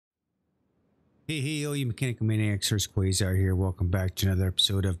Hey, all you mechanical maniacs, Hurst Quayzar here. Welcome back to another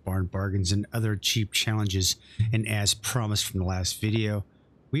episode of Barn Bargains and Other Cheap Challenges. And as promised from the last video,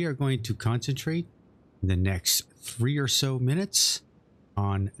 we are going to concentrate in the next 3 or so minutes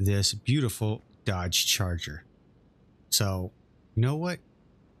on this beautiful Dodge Charger. So, you know what?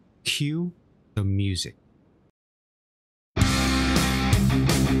 Cue the music.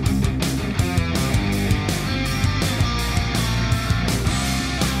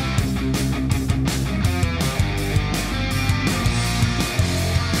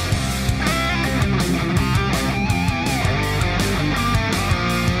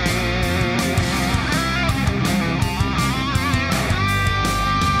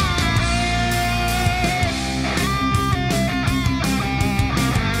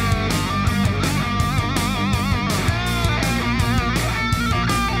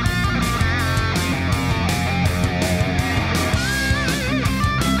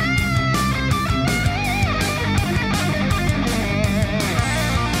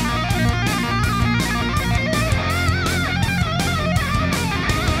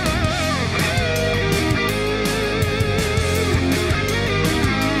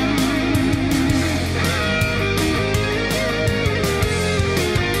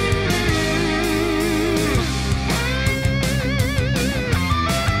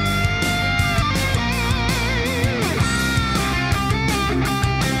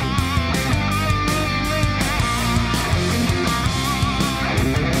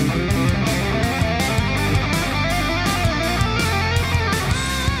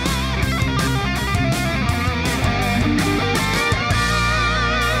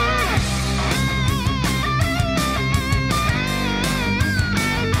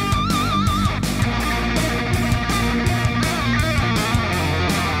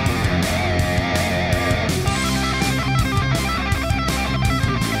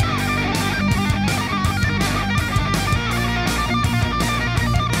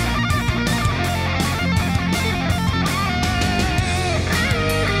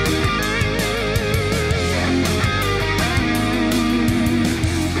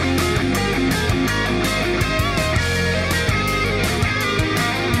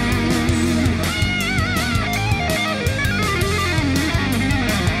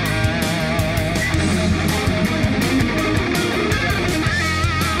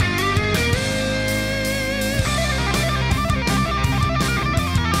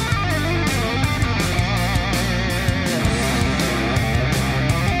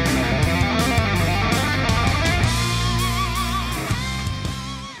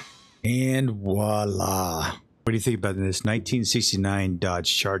 And voila. What do you think about this 1969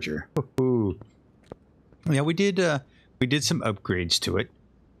 Dodge Charger? Ooh. Yeah, we did some upgrades to it.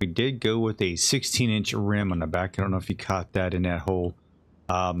 We did go with a 16-inch rim on the back. I don't know if you caught that in that whole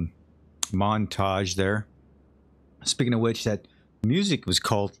montage there. Speaking of which, that music was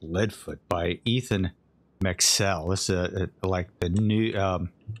called Leadfoot by Ethan Maxell. This is like the new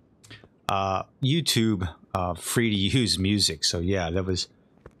YouTube free to use music. So yeah, that was,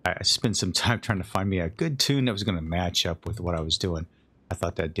 I spent some time trying to find me a good tune that was going to match up with what I was doing. I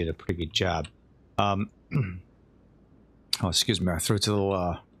thought that did a pretty good job. Oh, excuse me, my throat's a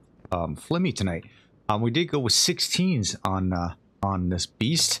little phlegmy tonight. We did go with 16s on this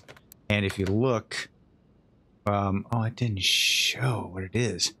beast, and if you look, oh, it didn't show what it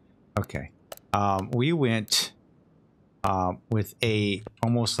is. Okay, we went with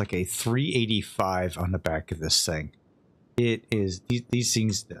almost like a 385 on the back of this thing. It is these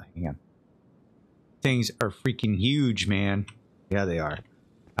things. Hang on, things are freaking huge, man. Yeah, they are.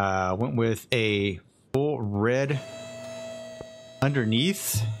 Went with a full red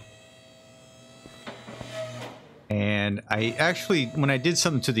underneath, and I actually, when I did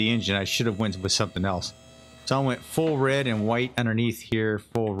something to the engine, I should have went with something else. So I went full red and white underneath here,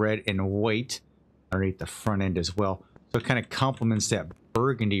 full red and white underneath the front end as well. So it kind of complements that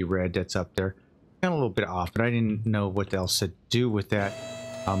burgundy red that's up there. Kind of a little bit off, but I didn't know what else to do with that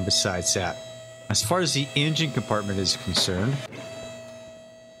besides that. As far as the engine compartment is concerned,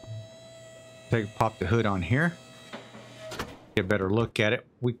 pop the hood on here, get a better look at it.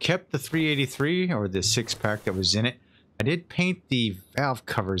 We kept the 383, or the 6-pack that was in it. I did paint the valve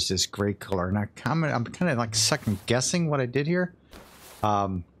covers this gray color, and I'm kind of like second guessing what I did here.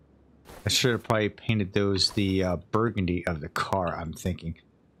 I should have probably painted those the burgundy of the car, I'm thinking.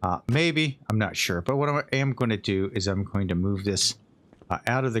 Maybe, I'm not sure. But what I am going to do is I'm going to move this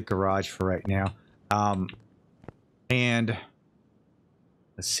out of the garage for right now. And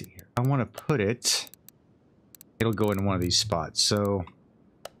let's see here. I want to put it, it'll go in one of these spots. So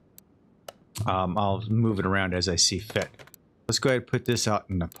I'll move it around as I see fit. Let's go ahead and put this out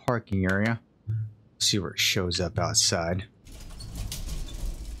in the parking area. See where it shows up outside.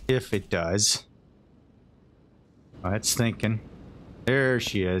 If it does. Oh, it's thinking. There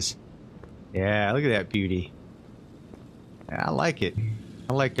she is. Yeah, look at that beauty. I like it.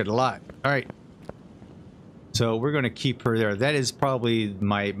 I like it a lot. All right. So we're going to keep her there. That is probably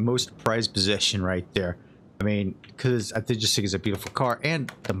my most prized possession right there. I mean, because I just think it's a beautiful car.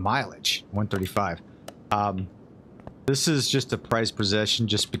 And the mileage, 135. This is just a prized possession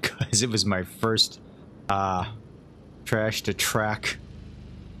just because it was my first trash to track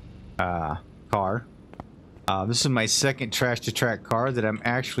car. This is my second trash to track car that I'm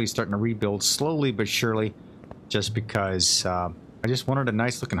actually starting to rebuild slowly but surely, just because I just wanted a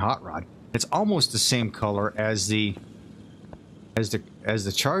nice looking hot rod. It's almost the same color as the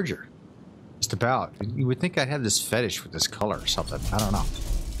Charger, just about. You would think I'd have this fetish with this color or something. I don't know.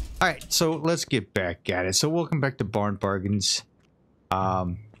 All right, so let's get back at it. So welcome back to Barn Bargains.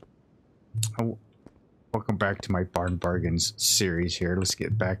 Welcome back to my Barn Bargains series here. Let's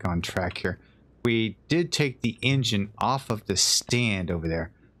get back on track here. We did take the engine off of the stand over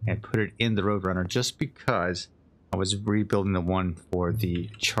there and put it in the Roadrunner just because I was rebuilding the one for the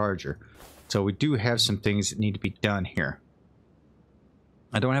Charger. So we do have some things that need to be done here.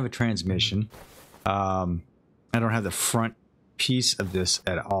 I don't have a transmission. I don't have the front piece of this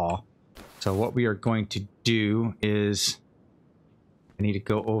at all. So what we are going to do is I need to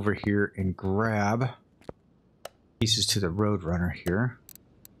go over here and grab pieces to the Roadrunner here.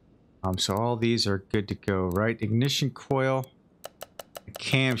 So all these are good to go, right? Ignition coil, a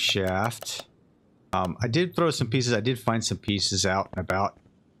camshaft. I did throw some pieces. I did find some pieces out and about.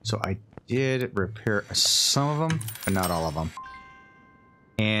 So I did repair some of them, but not all of them.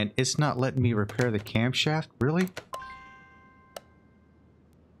 And it's not letting me repair the camshaft, really?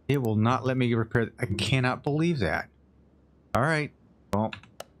 It will not let me repair. I cannot believe that. All right. Well,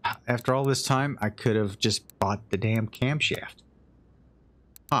 after all this time, I could have just bought the damn camshaft.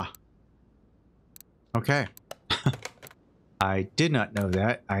 Huh. Okay. I did not know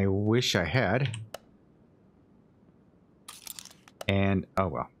that. I wish I had. And oh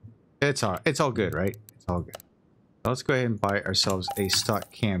well. It's all good, right? It's all good. So let's go ahead and buy ourselves a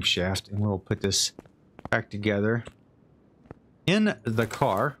stock camshaft, and we'll put this back together in the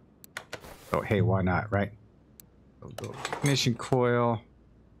car. Oh, hey, why not, right? Ignition coil,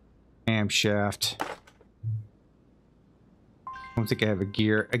 camshaft. I don't think I have a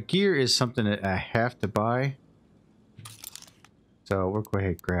gear. A gear is something that I have to buy. So we'll go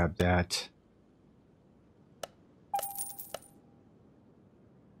ahead and grab that.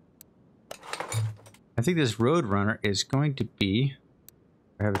 I think this Roadrunner is going to be...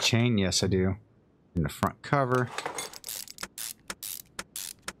 I have a chain? Yes, I do. In the front cover.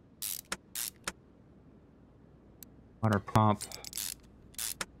 Water pump.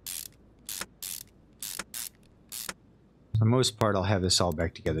 For the most part, I'll have this all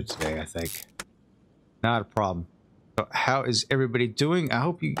back together today, I think. Not a problem. So how is everybody doing? I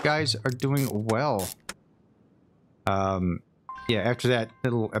hope you guys are doing well. Yeah, after that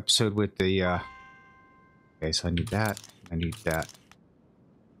little episode with the... Okay, so I need that. I need that.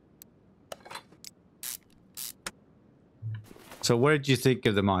 So what did you think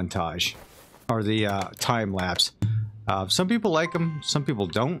of the montage? Or the time lapse? Some people like them, some people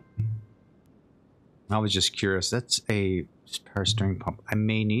don't. I was just curious. That's a power steering pump. I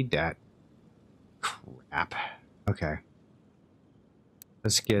may need that. Crap. Okay.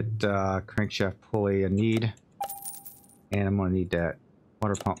 Let's get crankshaft pulley I need. And I'm going to need that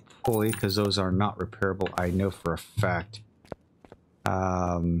water pump pulley because those are not repairable. I know for a fact.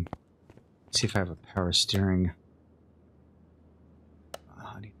 Let's see if I have a power steering.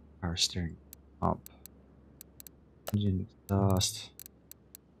 I need a power steering pump. Engine exhaust.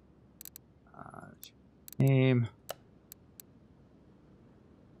 Name.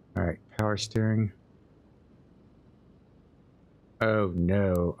 Alright, power steering. Oh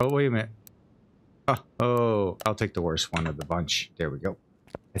no. Oh, wait a minute. Oh, I'll take the worst one of the bunch. There we go.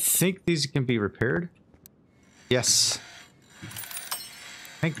 I think these can be repaired. Yes.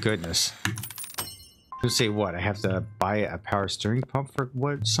 Thank goodness. To say what? I have to buy a power steering pump for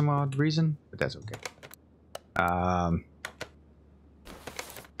what, some odd reason? But that's okay. Alright,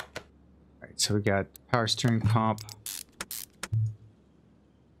 so we got power steering pump,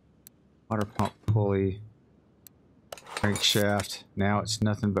 water pump pulley, crankshaft. Now it's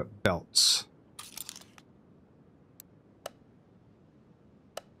nothing but belts.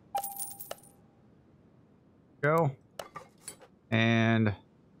 Go. And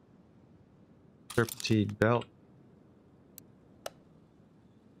serpentine belt.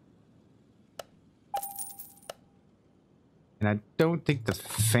 And I don't think the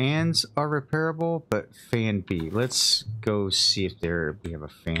fans are repairable, but fan B. Let's go see if we have a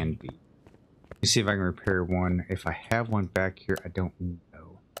fan B. Let me see if I can repair one. If I have one back here, I don't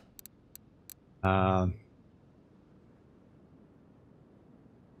know.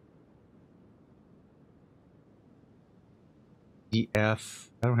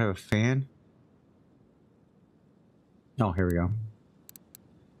 EF. I don't have a fan. Oh, here we go.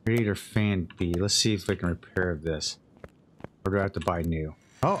 Radiator fan B. Let's see if we can repair this. Or do I have to buy new?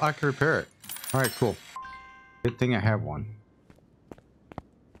 Oh, I can repair it. Alright, cool. Good thing I have one.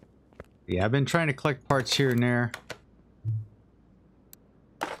 Yeah, I've been trying to collect parts here and there.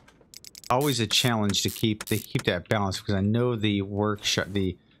 Always a challenge to keep that balance, because I know the workshop,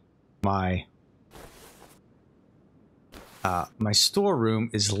 my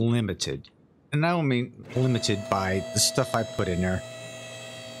storeroom is limited. And I don't mean limited by the stuff I put in there,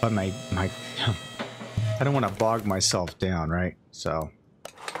 but my I don't want to bog myself down, right? So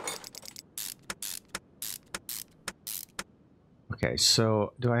okay,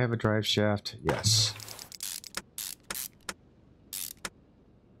 so do I have a drive shaft? Yes.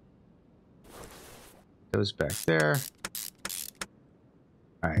 Goes back there.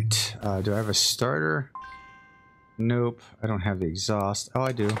 All right. Do I have a starter? Nope. I don't have the exhaust. Oh,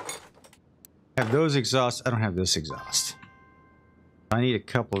 I do. I have those exhausts. I don't have this exhaust. I need a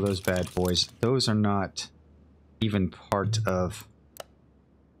couple of those bad boys. Those are not even part of.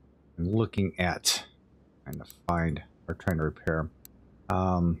 I'm looking at trying to find or trying to repair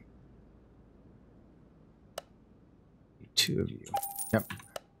them. Two of you. Yep.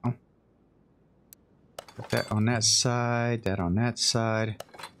 Oh. Put that on that side. That on that side.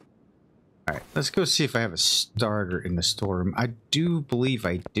 All right. Let's go see if I have a starter in the storeroom. I do believe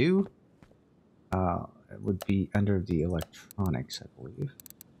I do. It would be under the electronics, I believe.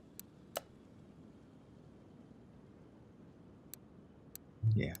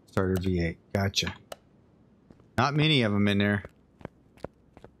 Yeah, starter V8. Gotcha. Not many of them in there.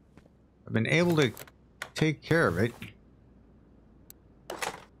 I've been able to take care of it.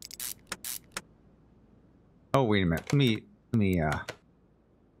 Oh, wait a minute. Let me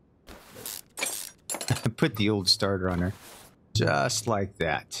put the old starter on there. Just like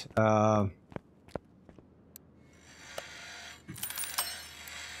that.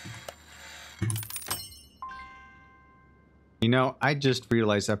 You know, I just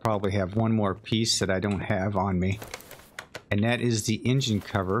realized I probably have one more piece that I don't have on me. And that is the engine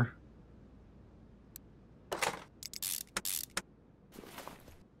cover.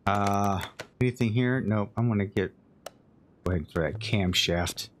 Anything here? Nope. I'm gonna go ahead and throw that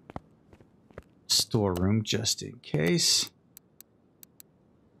camshaft storeroom just in case.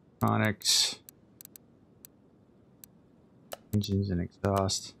 Onyx. Engines and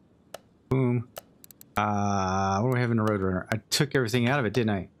exhaust. Boom. What do we have in the Roadrunner? I took everything out of it, didn't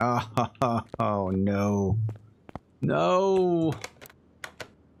I? Oh no. No!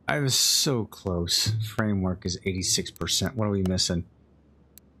 I was so close. Framework is 86%. What are we missing?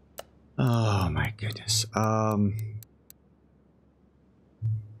 Oh my goodness. Hang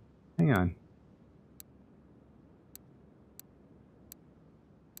on.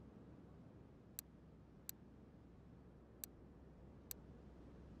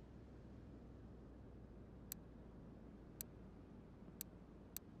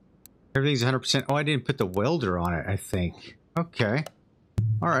 Everything's 100%. Oh, I didn't put the welder on it, I think. Okay.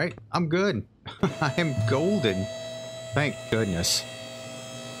 All right. I'm good. I am golden. Thank goodness.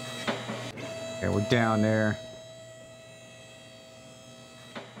 Okay, we're down there.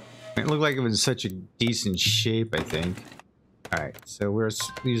 It looked like it was in such a decent shape, I think. All right. So we're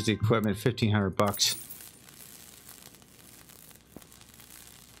use the equipment, $1,500.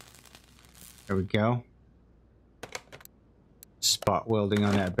 There we go. Spot welding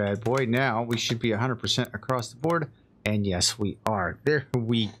on that bad boy. Now we should be 100% across the board. And yes, we are. There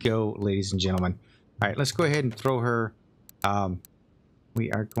we go, ladies and gentlemen. All right, let's go ahead and throw her.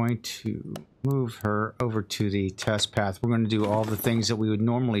 We are going to move her over to the test path. We're going to do all the things that we would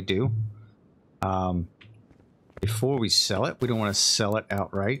normally do before we sell it. We don't want to sell it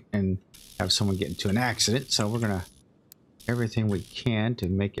outright and have someone get into an accident. So we're going to everything we can to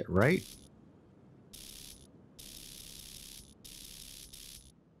make it right.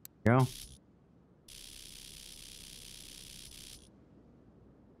 Go.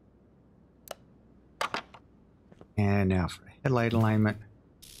 And now for headlight alignment.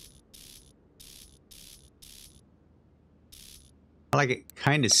 I like it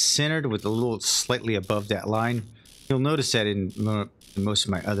kind of centered with a little slightly above that line. You'll notice that in most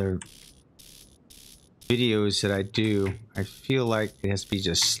of my other videos that I do, I feel like it has to be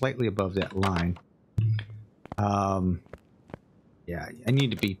just slightly above that line. Yeah, I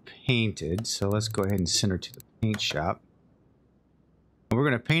need to be painted, so let's go ahead and send her to the paint shop. And we're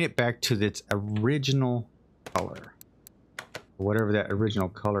going to paint it back to its original color. Whatever that original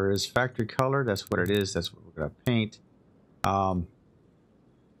color is. Factory color, that's what it is. That's what we're going to paint. I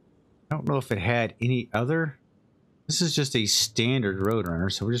don't know if it had any other. This is just a standard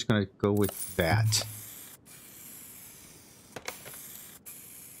Roadrunner, so we're just going to go with that.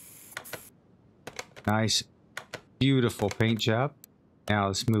 Nice, beautiful paint job. Now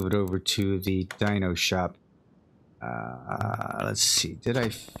let's move it over to the dyno shop. Let's see. Did I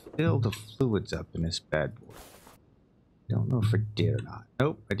fill the fluids up in this bad boy? Don't know if I did or not.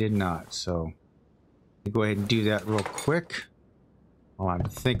 Nope, I did not. So I'll go ahead and do that real quick while I'm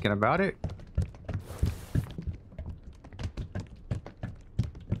thinking about it.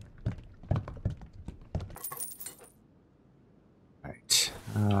 All right.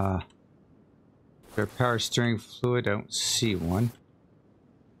 Their power steering fluid. I don't see one.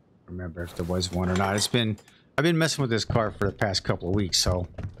 Remember if there was one or not. I've been messing with this car for the past couple of weeks, so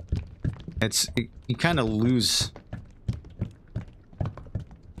you kind of lose.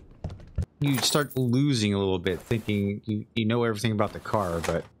 You start losing a little bit, thinking you know everything about the car,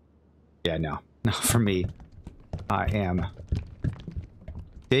 but yeah, no, not for me. I am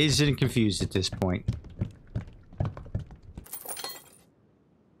dazed and confused at this point.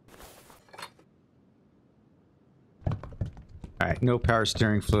 Alright, no power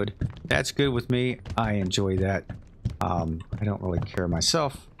steering fluid. That's good with me. I enjoy that. I don't really care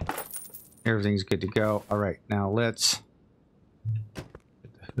myself. Everything's good to go. Alright, now let's put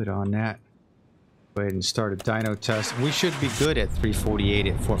the hood on that. Go ahead and start a dyno test. We should be good at 348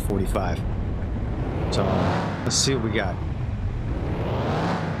 at 445. So, let's see what we got.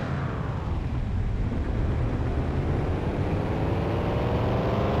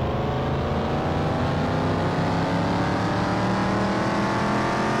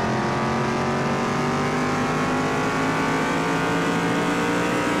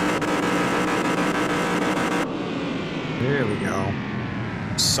 There we go.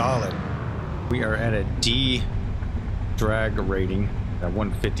 Solid. We are at a D drag rating at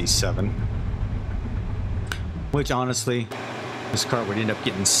 157. Which honestly, this car would end up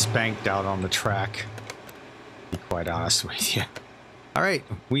getting spanked out on the track. To be quite honest with you. Alright,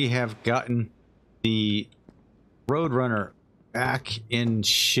 we have gotten the Roadrunner back in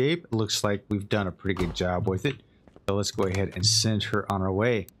shape. It looks like we've done a pretty good job with it. So let's go ahead and send her on our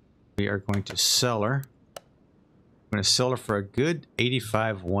way. We are going to sell her. I'm going to sell her for a good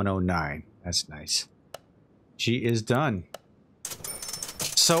 85,109. That's nice. She is done.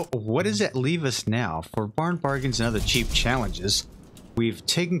 So what does that leave us now? For barn bargains and other cheap challenges, we've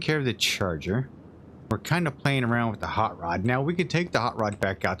taken care of the Charger. We're kind of playing around with the hot rod. Now we can take the hot rod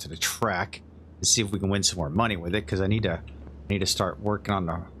back out to the track and see if we can win some more money with it, because I need to start working on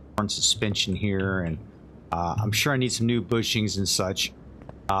the horn suspension here, and I'm sure I need some new bushings and such.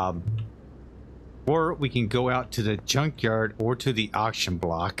 Or we can go out to the junkyard or to the auction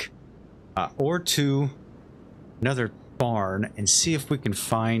block or to another barn and see if we can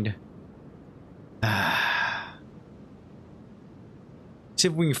find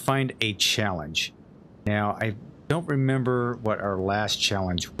a challenge. Now, I don't remember what our last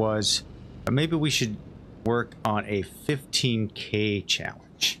challenge was, but maybe we should work on a 15K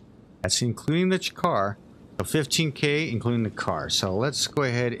challenge. That's including the car. So 15K including the car. So let's go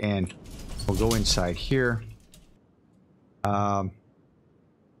ahead and we'll go inside here. We'll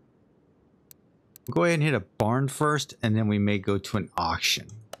go ahead and hit a barn first, and then we may go to an auction.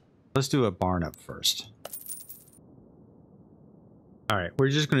 Let's do a barn up first. All right, we're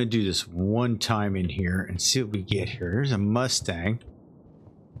just going to do this one time in here and see what we get here. Here's a Mustang.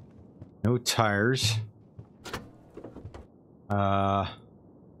 No tires.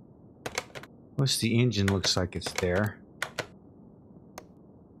 What's the engine? Looks like it's there.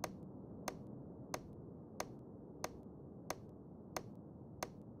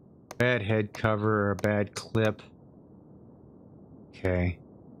 Bad head cover, a bad clip. Okay.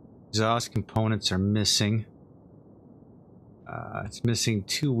 Exhaust components are missing. It's missing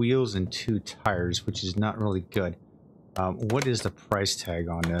 2 wheels and 2 tires, which is not really good. What is the price tag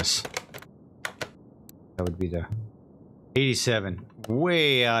on this? That would be the 87.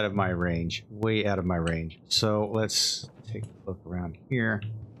 Way out of my range. Way out of my range. So let's take a look around here.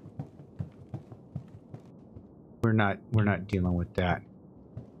 We're not dealing with that.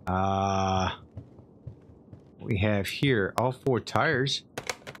 We have here all 4 tires.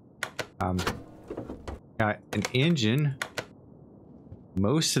 Got an engine.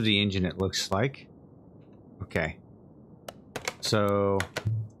 Most of the engine, it looks like. Okay. So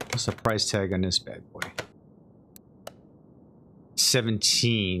what's the price tag on this bad boy?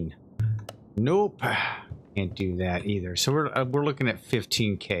 17. Nope. Can't do that either. So we're looking at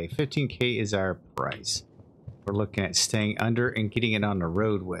 15K. 15K is our price. We're looking at staying under and getting it on the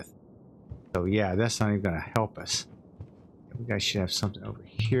road with. So yeah, that's not even going to help us. We guys should have something over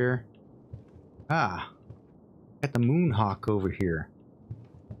here. Ah, got the Moonhawk over here.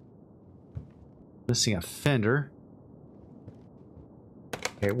 Missing a fender.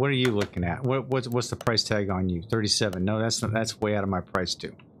 Okay, what are you looking at? What's the price tag on you? 37. No, that's way out of my price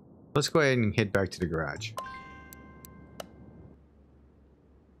too. Let's go ahead and head back to the garage.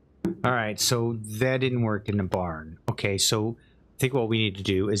 All right, so that didn't work in the barn. Okay, so I think what we need to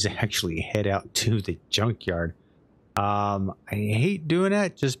do is actually head out to the junkyard. I hate doing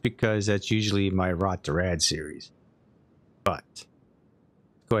that just because that's usually my Rot to Rad series. But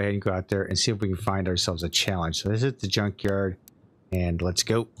go ahead and go out there and see if we can find ourselves a challenge. So this is the junkyard, and let's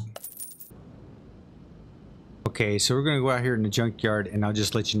go. Okay, so we're going to go out here in the junkyard, and I'll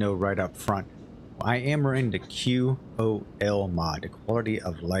just let you know right up front. I am running the QOL mod, the Quality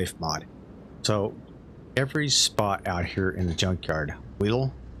of Life mod. So every spot out here in the junkyard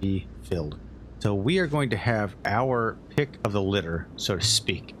will be filled. So we are going to have our pick of the litter, so to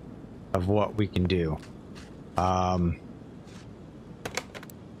speak, of what we can do. Got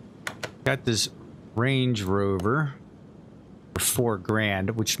this Range Rover for $4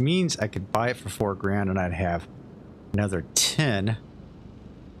 grand, which means I could buy it for $4 grand, and I'd have another 10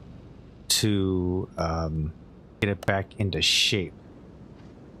 to get it back into shape.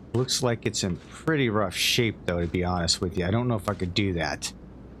 Looks like it's in pretty rough shape, though, to be honest with you. I don't know if I could do that.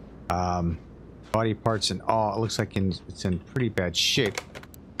 Body parts and all, it looks like it's in pretty bad shape.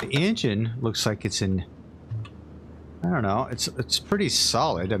 The engine looks like it's in, I don't know, it's pretty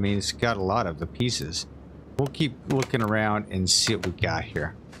solid. I mean, it's got a lot of the pieces. We'll keep looking around and see what we got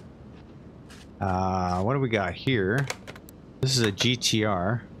here. What do we got here? This is a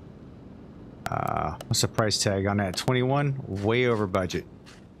GTR. What's the price tag on that? 21? Way over budget.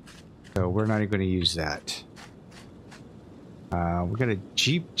 So we're not even going to use that. We got a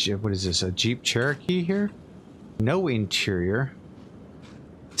Jeep. What is this? A Jeep Cherokee here? No interior.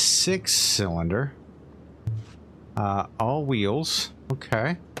 6-cylinder. All wheels.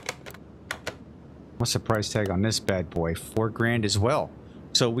 Okay. What's the price tag on this bad boy? $4 grand as well.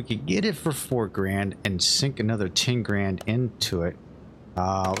 So we could get it for $4 grand and sink another 10 grand into it.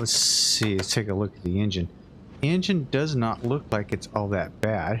 Let's see. Let's take a look at the engine. Engine does not look like it's all that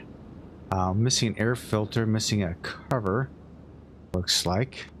bad. Missing an air filter, missing a cover. Looks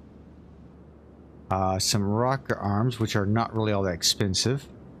like. Some rocker arms, which are not really all that expensive.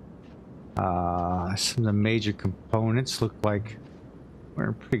 Some of the major components look like we're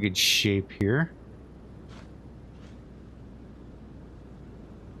in pretty good shape here.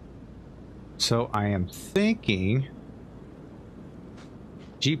 So I am thinking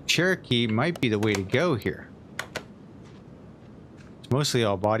Jeep Cherokee might be the way to go here. It's mostly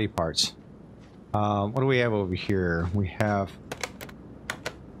all body parts. What do we have over here? We have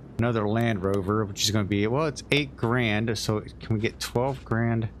another Land Rover, which is going to be, well, it's $8 grand. So can we get 12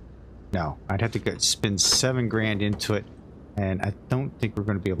 grand? No, I'd have to spend $7 grand into it, and I don't think we're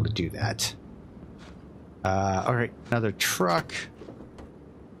going to be able to do that. All right, another truck.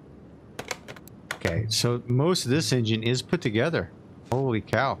 Okay, so most of this engine is put together. Holy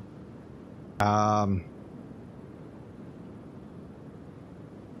cow.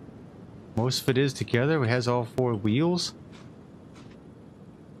 Most of it is together. It has all 4 wheels.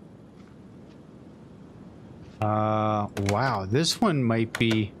 Wow, this one might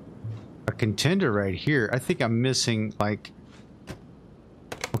be a contender right here. I think I'm missing, like...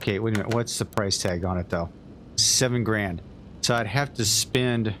 Okay, wait a minute. What's the price tag on it, though? $7 grand. So I'd have to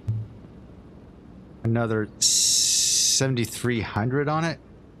spend another 7,300 on it.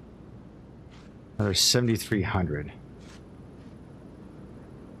 Another 7,300.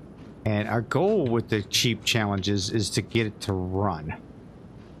 And our goal with the cheap challenges is to get it to run.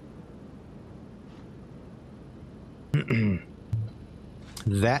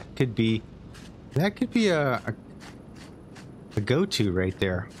 That could be a go-to right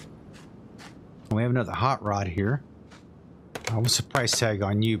there. We have another hot rod here. What's the price tag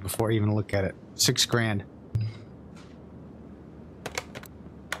on you before I even look at it? $6 grand.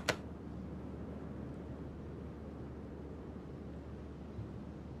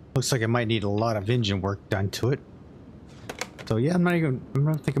 Looks like it might need a lot of engine work done to it. So yeah, I don't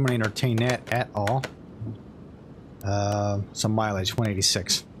think I'm gonna entertain that at all. Some mileage,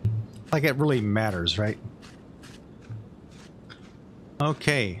 186. Like it really matters, right?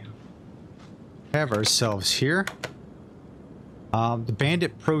 Okay. Have ourselves here. The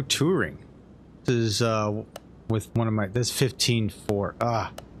Bandit Pro Touring. This is with one of my, this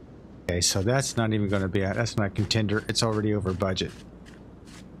 15.4. Okay, so that's not even going to be, that's not a contender. It's already over budget.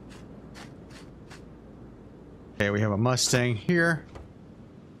 Okay, we have a Mustang here.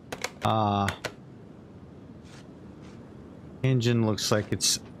 Engine looks like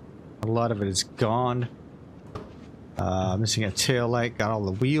it's, a lot of it is gone. Missing a tail light, got all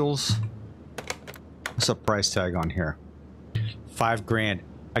the wheels. What's the price tag on here? $5,000.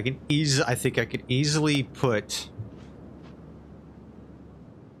 I think I could easily put,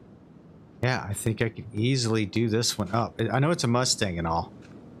 yeah, I think I could easily do this one up. I know it's a Mustang and all.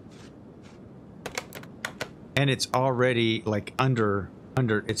 And it's already like under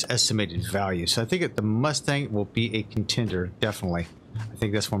its estimated value. So I think that the Mustang will be a contender, definitely. I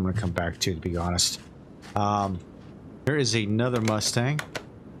think that's what I'm going to come back to be honest. There is another Mustang.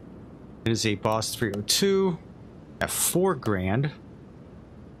 It is a Boss 302 at $4,000.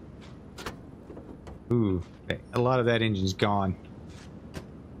 Ooh, a lot of that engine's gone.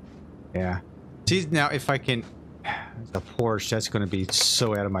 Yeah. See, now if I can, the Porsche, that's going to be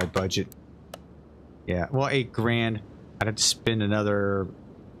so out of my budget. Yeah, well, $8,000. I'd have to spend another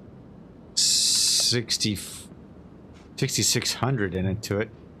 6,600 into it.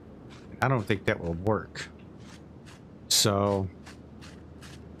 I don't think that will work. So,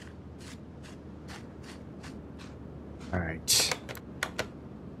 all right.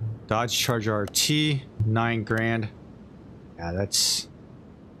 Dodge Charger RT, $9,000. Yeah, that's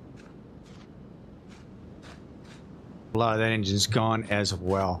a lot of that engine's gone as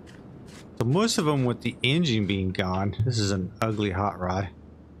well. So most of them with the engine being gone. This is an ugly hot rod.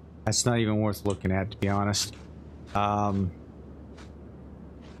 That's not even worth looking at, to be honest. All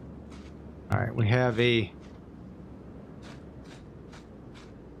right, we have a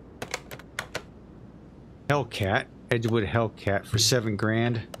Hellcat, Edgewood Hellcat for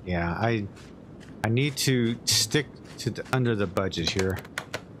 $7,000. Yeah, I need to stick to under the budget here.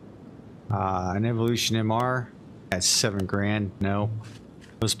 An Evolution MR at $7,000. No.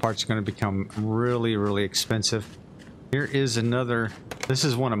 Those parts are going to become really, really expensive. Here is another. This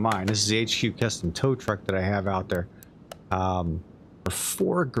is one of mine. This is the HQ custom tow truck that I have out there for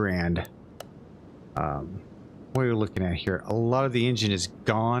 $4,000. What are you looking at here? A lot of the engine is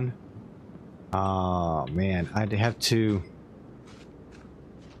gone. Oh man, I'd have to.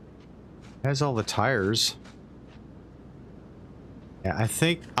 It has all the tires. Yeah, I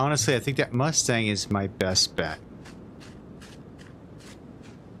think honestly, I think that Mustang is my best bet.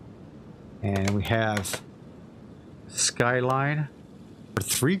 And we have Skyline for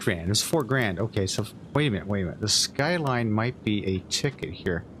 $3,000. It was $4,000. Okay, so wait a minute. The Skyline might be a ticket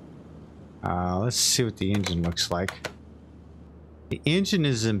here. Let's see what the engine looks like. The engine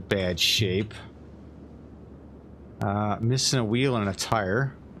is in bad shape. Missing a wheel and a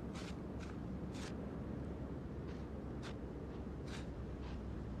tire.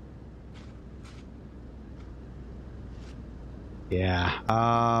 Yeah.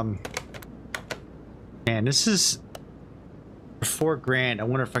 Man, this is $4,000. I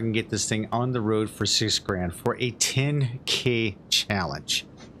wonder if I can get this thing on the road for $6,000 for a 10K challenge.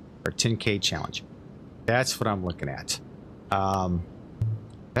 Or 10K challenge. That's what I'm looking at.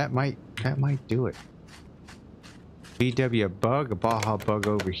 That might do it. VW Bug, a Baja Bug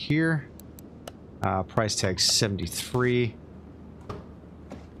over here. Price tag $73.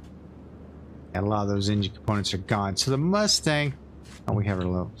 And a lot of those engine components are gone. So the Mustang, oh, we have a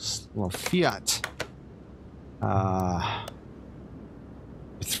little Fiat.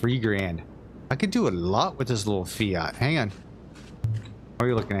 $3,000. I could do a lot with this little Fiat. Hang on. What are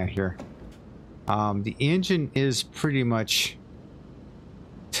you looking at here? The engine is pretty much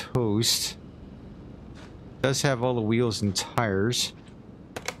toast. Does have all the wheels and tires.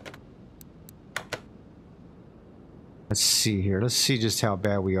 Let's see here. Let's see just how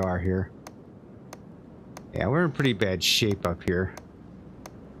bad we are here. Yeah, we're in pretty bad shape up here.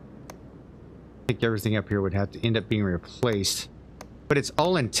 I think everything up here would have to end up being replaced. But it's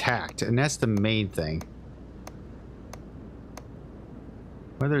all intact, and that's the main thing.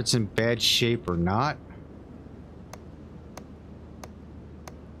 Whether it's in bad shape or not.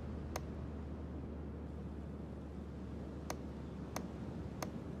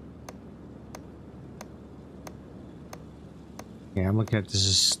 Yeah, I'm looking at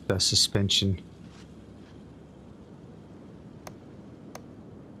this, the suspension.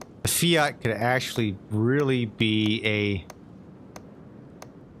 The Fiat could actually really be a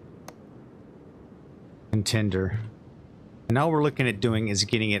contender. And all we're looking at doing is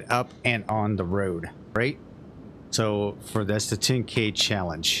getting it up and on the road, right? So for that's the 10K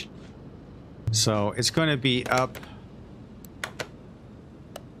challenge. So it's going to be up.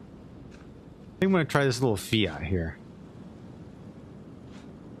 think I'm going to try this little Fiat here.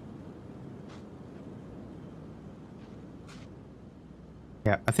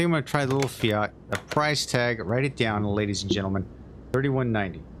 Yeah, I think I'm going to try the little Fiat. The price tag, write it down, ladies and gentlemen.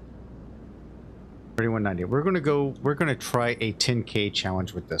 $31.90. $31.90. We're going to try a 10K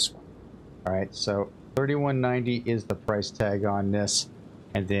challenge with this one. All right, so $31.90 is the price tag on this.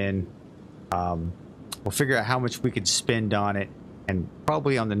 And then we'll figure out how much we could spend on it. And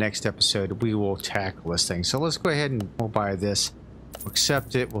probably on the next episode, we will tackle this thing. So let's go ahead and we'll buy this. We'll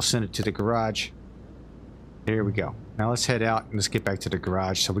accept it. We'll send it to the garage. Here we go. Now let's head out and let's get back to the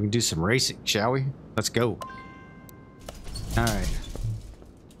garage so we can do some racing, shall we? Let's go. Alright.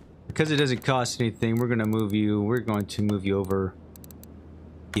 Because it doesn't cost anything, we're going to move you over,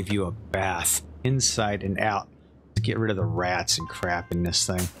 give you a bath inside and out to get rid of the rats and crap in this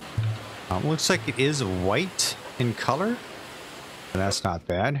thing. Looks like it is white in color, but that's not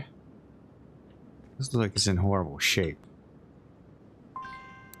bad. This looks like it's in horrible shape.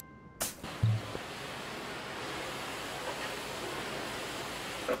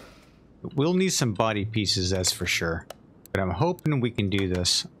 We'll need some body pieces, that's for sure. But I'm hoping we can do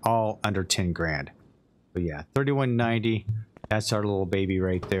this all under 10 grand. But yeah, $31.90. That's our little baby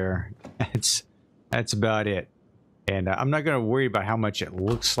right there. That's about it. And I'm not going to worry about how much it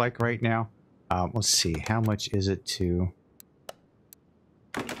looks like right now. Let's see, how much is it to...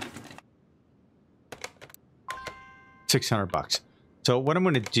 $600. So what I'm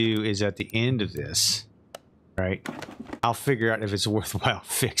going to do is at the end of this, right, I'll figure out if it's worthwhile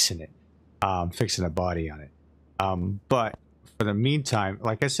fixing it. Fixing a body on it. But for the meantime,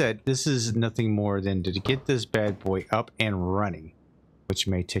 like I said, this is nothing more than to get this bad boy up and running, which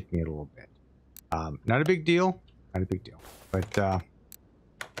may take me a little bit. Not a big deal. Not a big deal. But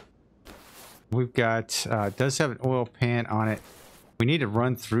we've got, it does have an oil pan on it. We need to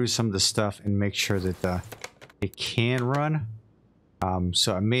run through some of the stuff and make sure that it can run.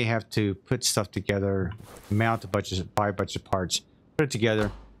 So I may have to put stuff together, mount buy a bunch of parts, put it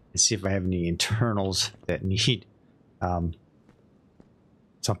together, and see if I have any internals that need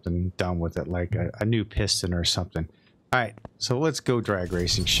something done with it, like a new piston or something. All right, so let's go drag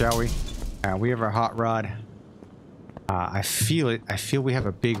racing, shall we? We have our hot rod. I feel it. I feel we have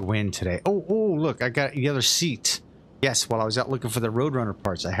a big win today. Oh, look, I got the other seat. Yes, while I was out looking for the Roadrunner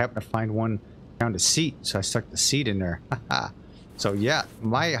parts, I happened to find one, found a seat, so I stuck the seat in there. So yeah,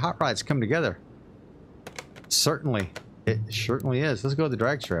 my hot rod's come together. Certainly. It certainly is. Let's go to the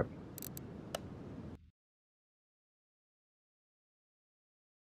drag strip.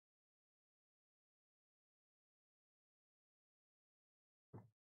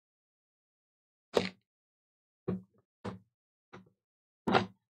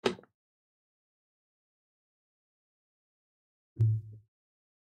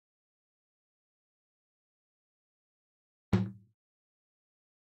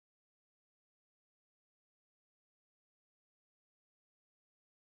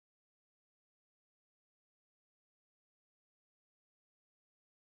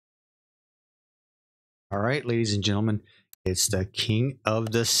 All right, ladies and gentlemen, it's the King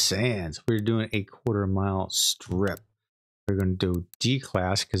of the Sands. We're doing a quarter-mile strip. We're going to do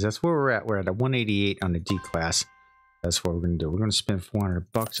D-Class, because that's where we're at. We're at a 188 on the D-Class. That's what we're going to do. We're going to spend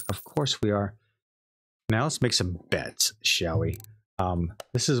 $400. Of course we are. Now let's make some bets, shall we?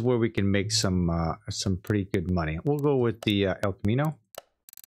 This is where we can make some pretty good money. We'll go with the El Camino.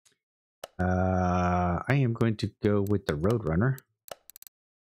 I am going to go with the Roadrunner.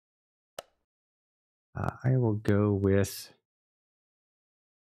 I will go with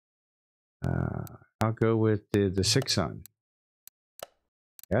I'll go with the Six Sun.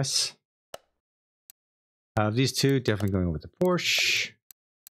 Yes. These two, definitely going with the Porsche.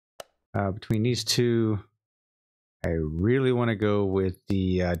 Between these two, I really want to go with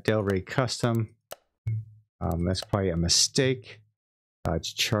the Del Rey Custom. That's probably a mistake.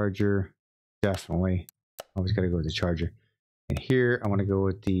 Charger, definitely. Always got to go with the Charger. And here, I want to go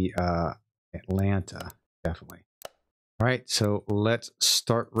with the Atlanta, definitely. All right, so let's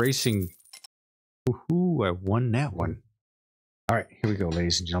start racing. Woohoo, I won that one. All right, here we go,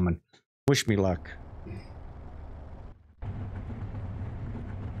 ladies and gentlemen. Wish me luck.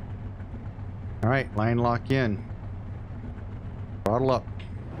 All right, line lock in. Throttle up.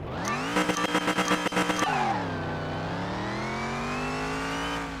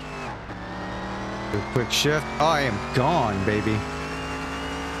 Do a quick shift. I am gone, baby.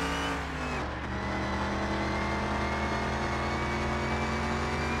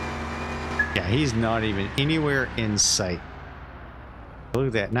 Yeah, he's not even anywhere in sight. Look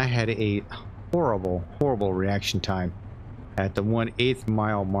at that. And I had a horrible, horrible reaction time at the 1/8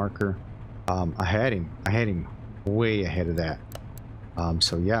 mile marker. I had him way ahead of that.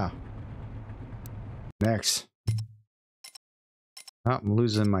 So yeah. Next. Oh, I'm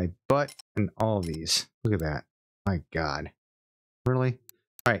losing my butt in all these. Look at that. My God. Really?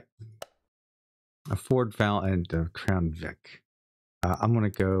 All right. A Ford Val and a Crown Vic. I'm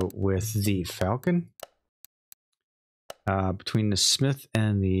going to go with the Falcon. Between the Smith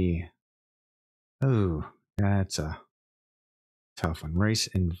and the... Oh, that's a tough one. Race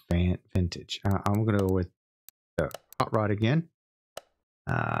and Vintage. I'm going to go with the Hot Rod again.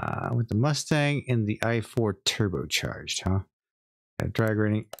 With the Mustang and the i4 turbocharged, huh? Drag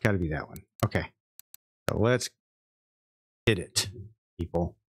rating, gotta be that one. Okay, so let's get it,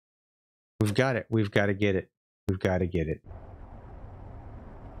 people. We've got it. We've got to get it. We've got to get it.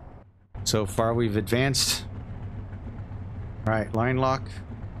 So far, we've advanced. All right, line lock,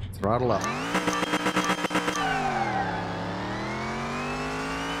 throttle up.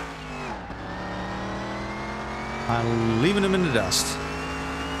 I'm leaving them in the dust.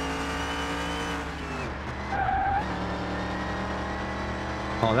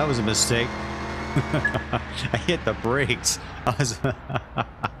 Oh, that was a mistake. I hit the brakes.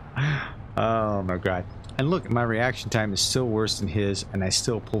 Oh my God. And look, my reaction time is still worse than his, and I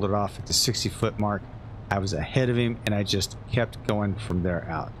still pulled it off at the 60-foot mark. I was ahead of him, and I just kept going from there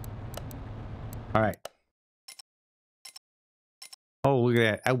out. All right. Oh, look at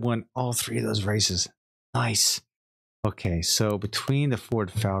that. I won all 3 of those races. Nice. Okay, so between the Ford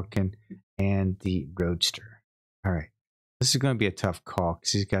Falcon and the Roadster. All right. This is going to be a tough call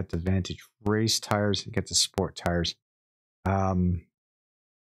because he's got the Vantage race tires and got the sport tires. I'm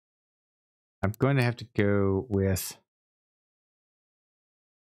going to have to go with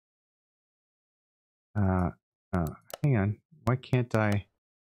hang on. Why can't I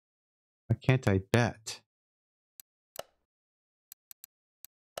bet?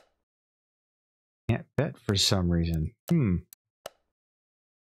 Can't bet for some reason.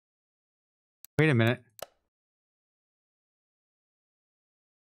 Wait a minute.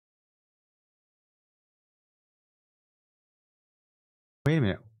 Wait a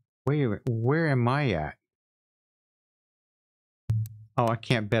minute. Wait a minute. Where am I at? Oh, I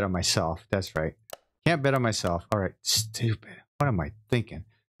can't bet on myself. That's right. Can't bet on myself. All right. Stupid. What am I thinking?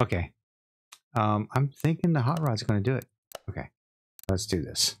 Okay. I'm thinking the hot rod's going to do it. Okay. Let's do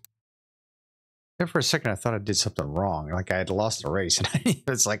this. There for a second, I thought I did something wrong. Like I had lost a race. And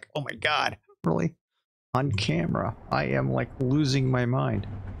it's like, oh my God. Really? On camera. I am like losing my mind.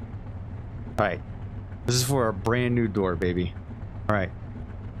 All right. This is for a brand new door, baby. All right.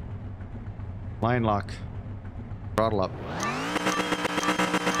 Line lock. Throttle up.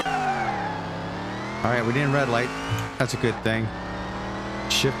 All right, we didn't red light. That's a good thing.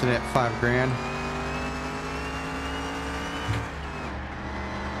 Shifting at $5 grand.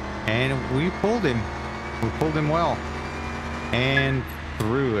 And we pulled him. We pulled him well. And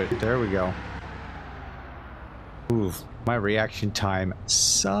through it. There we go. Oof, my reaction time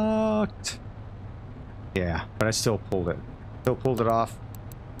sucked. Yeah, but I still pulled it. Still pulled it off.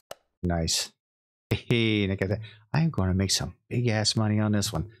 Nice. Hey, look at that. I am going to make some big ass money on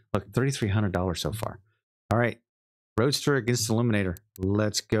this one. Look, $3,300 so far. All right. Roadster against Eliminator.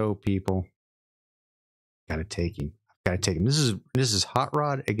 Let's go, people. Gotta take him. Gotta take him. This is hot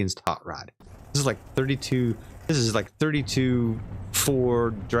rod against hot rod. This is like 32. This is like 32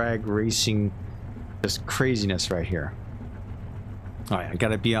 Ford drag racing. Just craziness right here. All right, I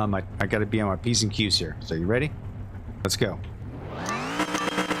gotta be on my P's and Q's here. So you ready? Let's go.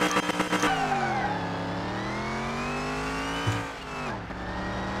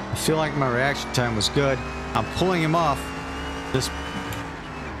 I feel like my reaction time was good. I'm pulling him off. Just,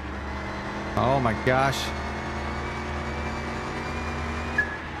 oh my gosh.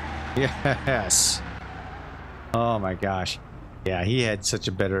 Yes. Oh my gosh. Yeah, he had such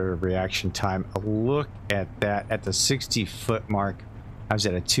a better reaction time. Look at that. At the 60-foot mark, I was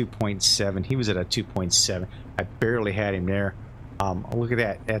at a 2.7. He was at a 2.7. I barely had him there. Look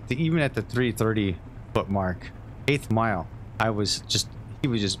at that. Even at the 330-foot mark, 8th mile, he was just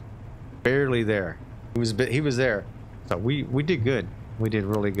barely there. He was there. So we did good. We did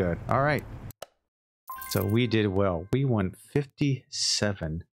really good. All right. So we did well. We won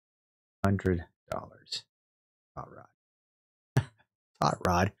 $5,700. Hot rod. Hot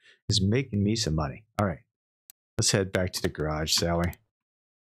rod is making me some money. All right. Let's head back to the garage, shall we?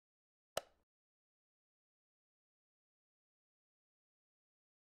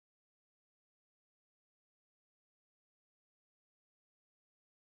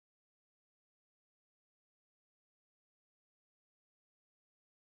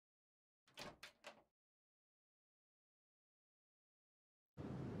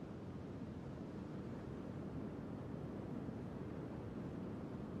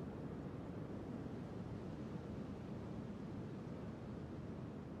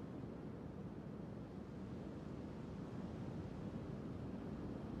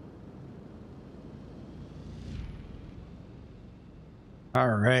 All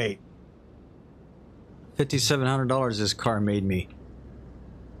right. $5,700 this car made me.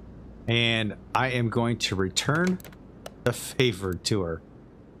 And I am going to return the favor to her.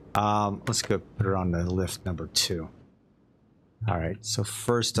 Let's go put her on the lift number 2. All right, so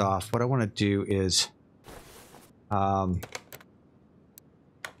first off, what I want to do is come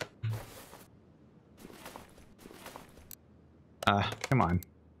on.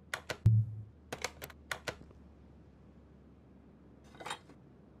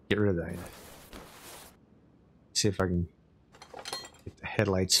 Get rid of that. See if I can get the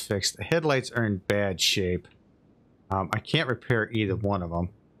headlights fixed. The headlights are in bad shape. I can't repair either one of them.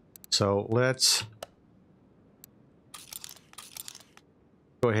 So let's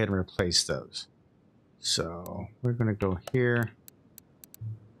go ahead and replace those. So we're going to go here.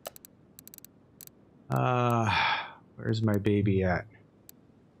 Where's my baby at?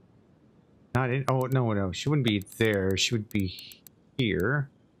 Not in. Oh, no. She wouldn't be there. She would be here.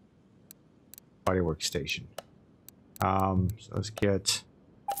 Body workstation. So let's get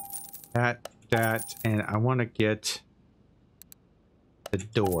that, and I want to get the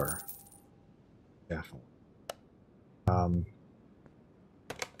door. Definitely.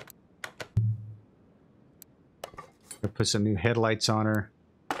 Put some new headlights on her.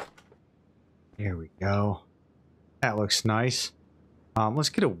 There we go. That looks nice. Let's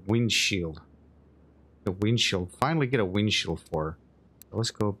get a windshield. Finally get a windshield for her. So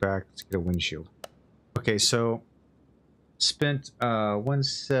let's go back. Let's get a windshield. Okay, so spent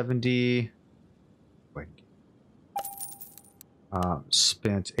 170. Wait.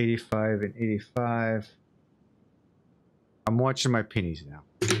 Spent 85 and 85. I'm watching my pennies now.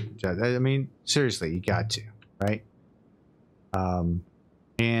 I mean, seriously, you got to, right?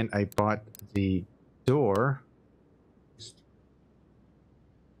 And I bought the door.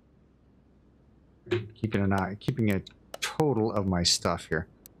 Keeping a total of my stuff here.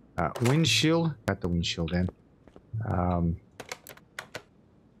 Windshield, got the windshield in. I'll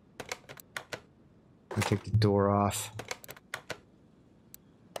take the door off.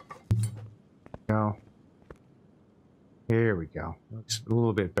 Go. Here we go. Looks a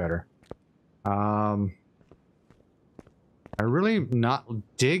little bit better. I'm really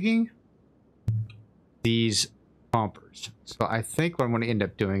not digging these bumpers. So I think what I'm going to end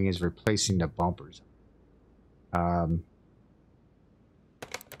up doing is replacing the bumpers.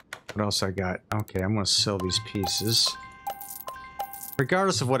 What else I got? Okay, I'm going to sell these pieces.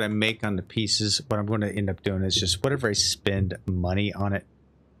 Regardless of what I make on the pieces, what I'm going to end up doing is just whatever I spend money on it.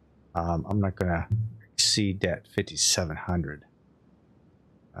 I'm not going to exceed that 5,700.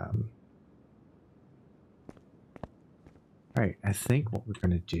 Alright, I think what we're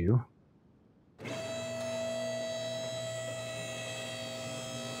going to do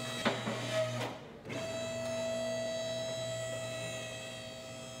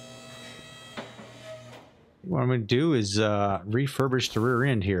what I'm going to do is refurbish the rear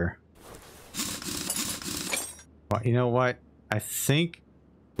end here. Well, you know what? I think it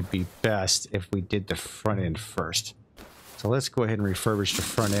would be best if we did the front end first. So let's go ahead and refurbish the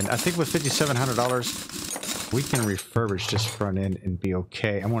front end. I think with $5,700, we can refurbish this front end and be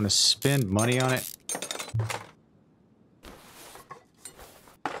okay. I'm going to spend money on it.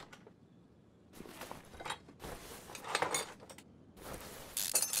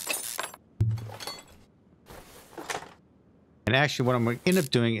 And actually what I'm going to end up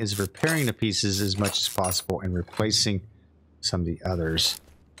doing is repairing the pieces as much as possible and replacing some of the others.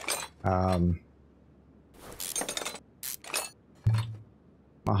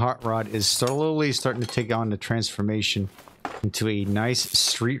 My hot rod is slowly starting to take on the transformation into a nice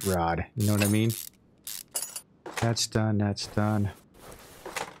street rod. You know what I mean? That's done. That's done.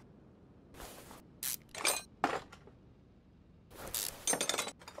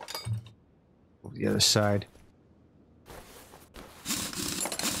 The other side.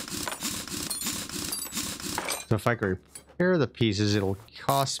 So if I can repair the pieces, it'll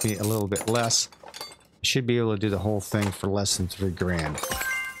cost me a little bit less. I should be able to do the whole thing for less than $3 grand.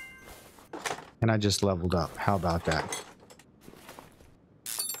 And I just leveled up. How about that?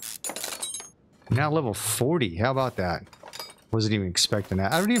 Now level 40. How about that? Wasn't even expecting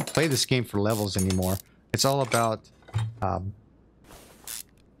that. I don't even play this game for levels anymore. It's all about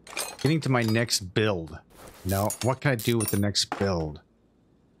getting to my next build. You know, what can I do with the next build?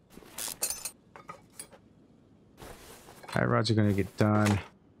 High rods are going to get done.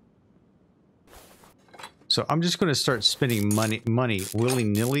 So I'm just going to start spending money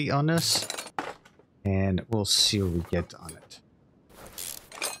willy-nilly on this. And we'll see what we get on it.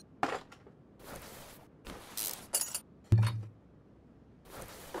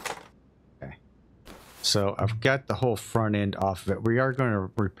 Okay. So I've got the whole front end off of it. We are going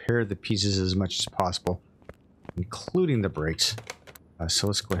to repair the pieces as much as possible, including the brakes. So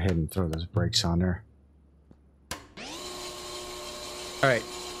let's go ahead and throw those brakes on there. All right.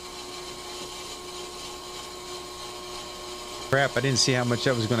 Crap, I didn't see how much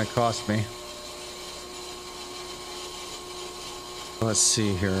that was going to cost me. Let's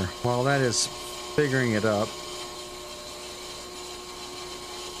see here. While that is figuring it up.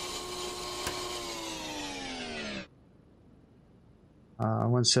 Uh,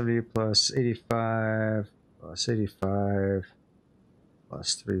 170 plus 85 plus 85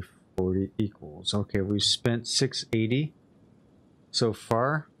 plus 340 equals. Okay, we've spent 680 so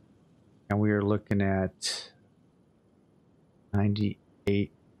far, and we are looking at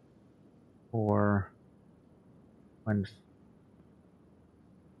 98 for 1.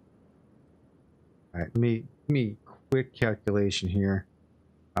 All right, let me quick calculation here.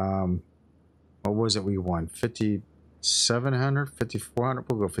 What was it we won? 5,700, 5,400.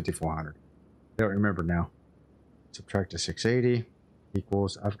 We'll go 5,400. I don't remember now. Subtract the 680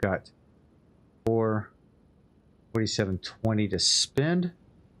 equals. I've got 447.20 to spend.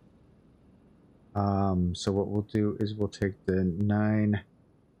 So what we'll do is we'll take the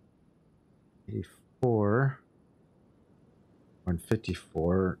 984,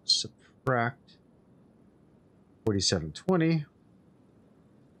 154, subtract 47.20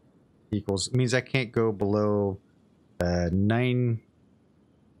 equals, means I can't go below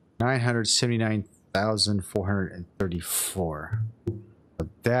 979,434. So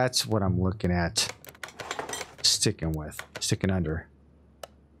that's what I'm looking at sticking under.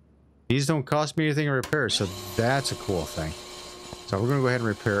 These don't cost me anything to repair, so that's a cool thing. So we're going to go ahead and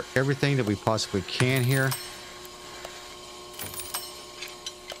repair everything that we possibly can here.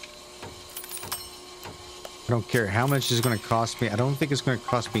 I don't care how much it's going to cost me. I don't think it's going to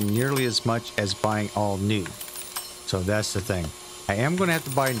cost me nearly as much as buying all new. So that's the thing. I am going to have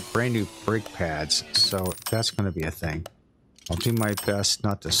to buy brand new brake pads, so that's going to be a thing. I'll do my best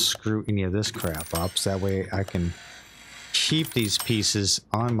not to screw any of this crap up, so that way I can keep these pieces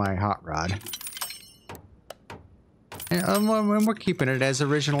on my hot rod. And we're keeping it as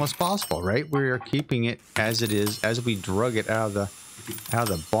original as possible, right? We are keeping it as it is, as we drug it out of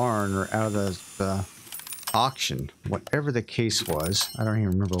the barn or out of the auction, whatever the case was. I don't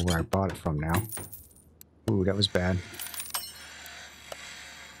even remember where I bought it from now. Ooh, that was bad.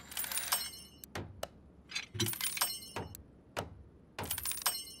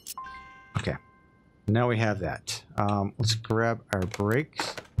 Okay, now we have that. Let's grab our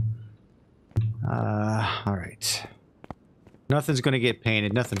brakes. All right. Nothing's going to get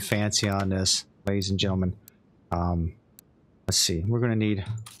painted. Nothing fancy on this, ladies and gentlemen. Let's see. We're going to need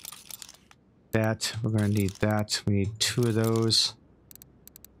that. We're going to need that. We need 2 of those.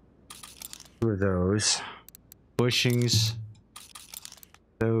 2 of those. Bushings.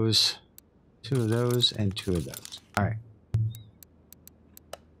 Those. 2 of those and 2 of those. All right.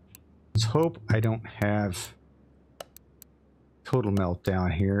 Let's hope I don't have total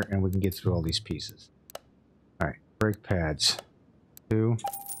meltdown here and we can get through all these pieces. All right. Brake pads. 2.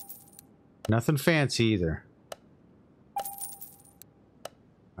 Nothing fancy either.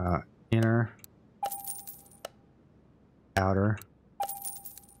 Inner. Outer.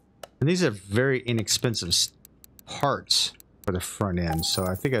 And these are very inexpensive parts for the front end, so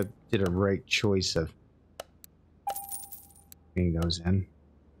I think I did a right choice of getting those in.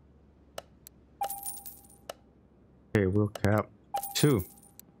 Okay, wheel cap 2.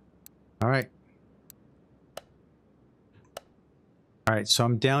 All right. All right, so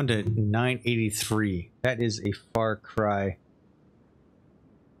I'm down to 983. That is a far cry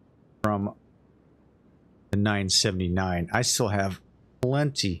from the 979. I still have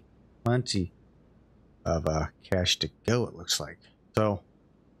plenty of cash to go, it looks like. So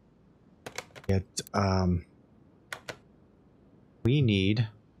I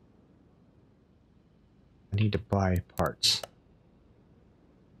need to buy parts.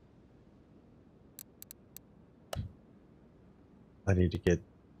 I need to get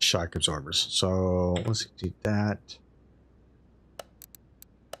shock absorbers. So let's do that.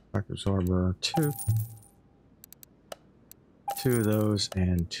 Shock absorber 2. 2 of those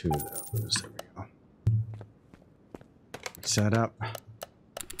and 2 of those. There we go. Mix that up.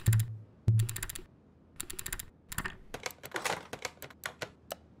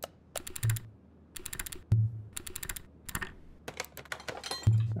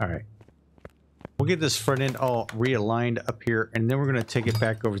 All right. We'll get this front end all realigned up here, and then we're going to take it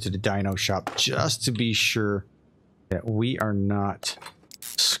back over to the dyno shop just to be sure that we are not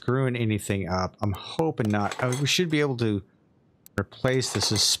screwing anything up. I'm hoping not. We should be able to replace the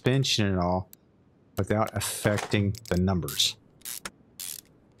suspension and all, without affecting the numbers.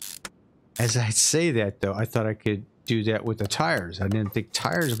 As I say that, though, I thought I could do that with the tires. I didn't think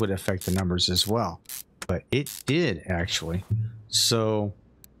tires would affect the numbers as well, but it did actually. So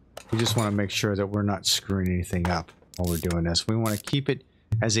we just want to make sure that we're not screwing anything up while we're doing this. We want to keep it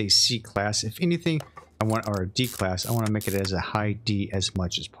as a C class. If anything, or a D class, I want to make it as a high D as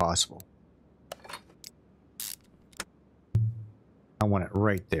much as possible. I want it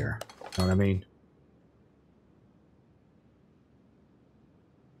right there. You know what I mean?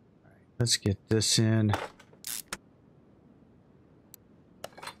 All right, let's get this in.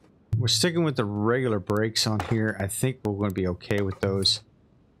 We're sticking with the regular brakes on here. I think we're going to be okay with those.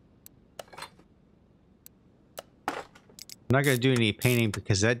 I'm not going to do any painting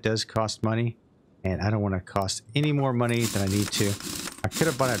because that does cost money, and I don't want to cost any more money than I need to. I could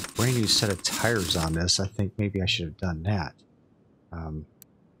have bought a brand new set of tires on this. I think maybe I should have done that.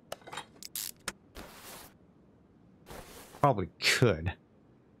 Probably could.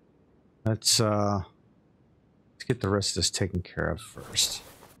 Let's get the rest of this taken care of first,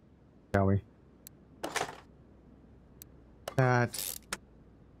 shall we? That.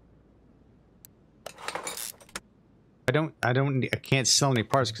 I can't sell any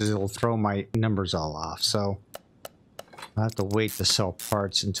parts because it'll throw my numbers all off. So I'll have to wait to sell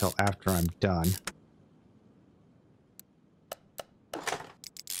parts until after I'm done.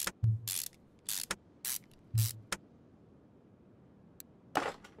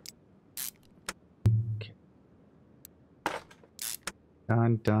 Okay.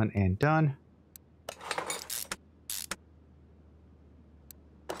 Done, done, and done.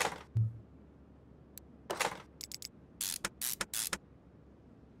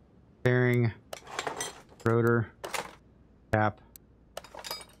 Bearing, rotor, cap,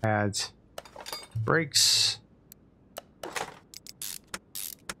 pads, brakes,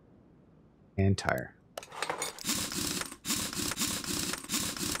 and tire.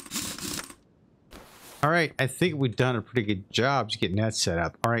 All right, I think we've done a pretty good job just getting that set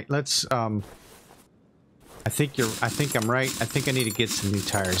up. All right, let's I think I'm right. I think I need to get some new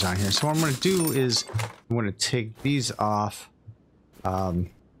tires on here. So what I'm going to do is I'm going to take these off.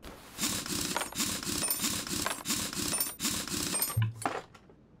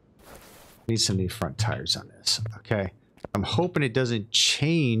 Need some new front tires on this. Okay, I'm hoping it doesn't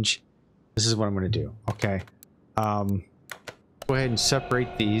change. This is what I'm going to do. Okay, go ahead and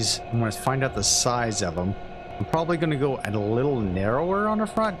separate these. I'm going to find out the size of them. I'm probably going to go a little narrower on the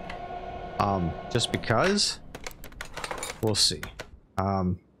front, just because. We'll see.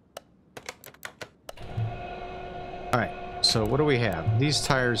 All right, so what do we have? These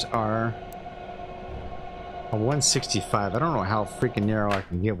tires are a 165. I don't know how freaking narrow I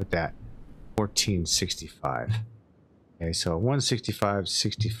can get with that. 1465. Okay, so 165,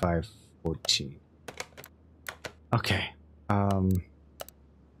 65, 14. Okay. I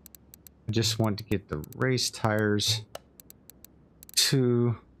just want to get the race tires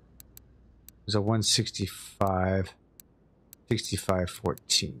to a 165, 65,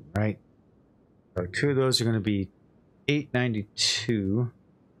 14, right? So two of those are going to be 892.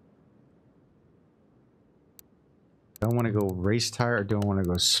 Do I want to go race tire or do I want to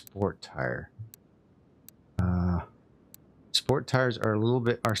go sport tire? Sport tires are a little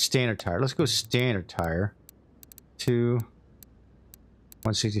bit, our standard tire. Let's go standard tire to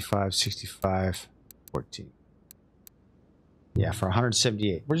 165, 65, 14. Yeah, for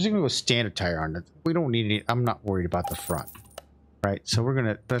 178. We're just going to go standard tire on it. We don't need any, I'm not worried about the front. Right, so we're going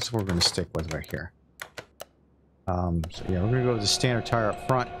to, that's what we're going to stick with right here. So yeah, we're going to go with the standard tire up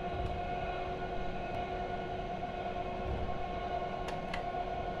front.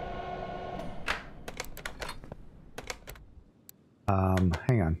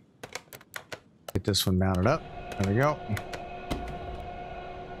 Hang on. Get this one mounted up. There we go.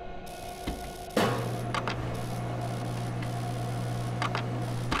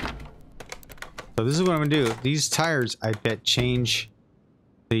 So this is what I'm gonna do. These tires, I bet, change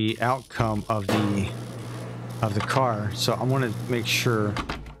the outcome of the car. So I want to make sure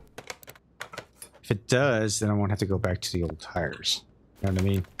if it does, then I won't have to go back to the old tires. You know what I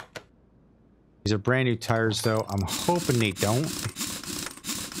mean? These are brand new tires, though. I'm hoping they don't.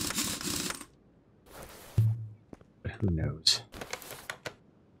 But who knows?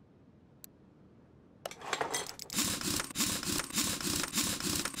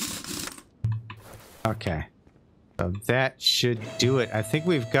 Okay. So that should do it. I think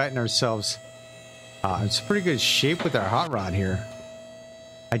we've gotten ourselves... it's pretty good shape with our hot rod here.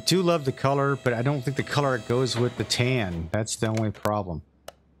 I do love the color, but I don't think the color goes with the tan. That's the only problem.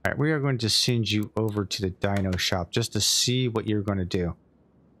 All right, we are going to send you over to the dyno shop just to see what you're going to do.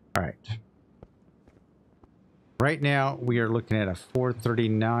 All right. Right now, we are looking at a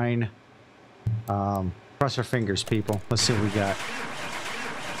 439. Cross our fingers, people. Let's see what we got.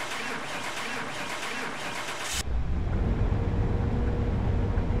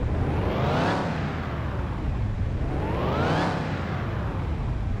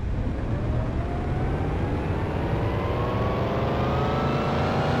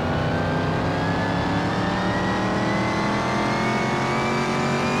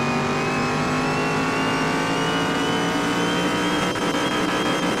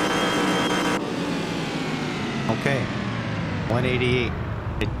 Okay, 188.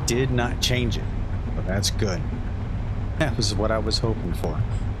 It did not change it, but that's good. That was what I was hoping for.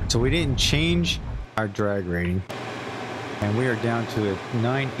 So we didn't change our drag rating, and we are down to a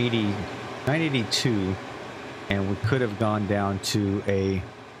 982, and we could have gone down to a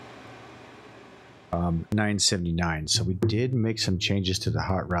 979. So we did make some changes to the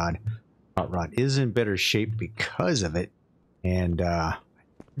hot rod. Hot rod is in better shape because of it, and we're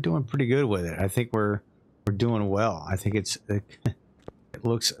doing pretty good with it. I think we're doing well. I think it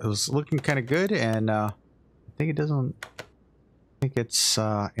was looking kind of good, and I think it's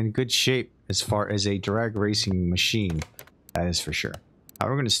in good shape as far as a drag racing machine. That is for sure.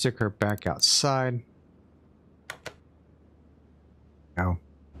 We're going to stick her back outside. Oh,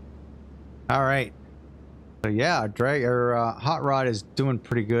 all right. So yeah, our hot rod is doing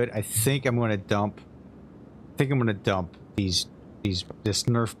pretty good. I think I'm going to dump. This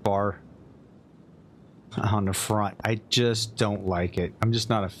Nerf bar on the front. I just don't like it. I'm just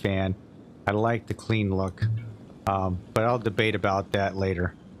not a fan. I like the clean look, but I'll debate about that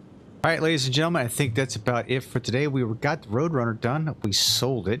later. All right, ladies and gentlemen, I think that's about it for today. We got the Roadrunner done. We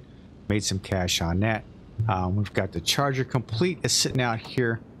sold it, made some cash on that. We've got the Charger complete. It's sitting out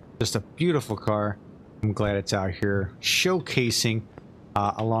here. Just a beautiful car. I'm glad it's out here showcasing,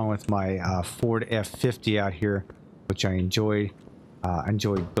 along with my Ford F50 out here, which I enjoyed.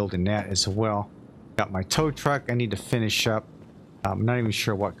 Enjoyed building that as well. Got my tow truck I need to finish up. I'm not even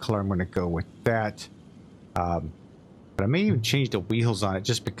sure what color I'm going to go with that. But I may even change the wheels on it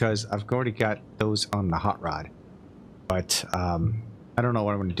just because I've already got those on the hot rod. But I don't know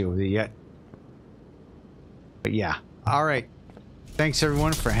what I'm going to do with it yet. But yeah. All right. Thanks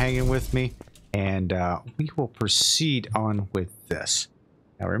everyone for hanging with me. And we will proceed on with this.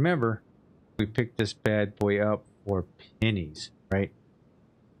 Now remember, we picked this bad boy up for pennies, right?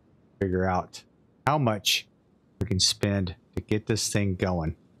 Figure out how much we can spend to get this thing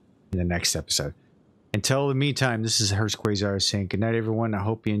going in the next episode. Until the meantime, this is Hurst Quayzar saying good night, everyone. I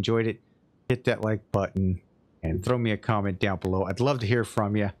hope you enjoyed it. Hit that like button and throw me a comment down below. I'd love to hear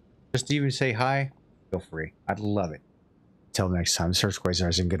from you. Just even say hi, feel free. I'd love it. Until next time, this is Hurst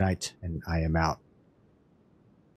Quayzar saying good night, and I am out.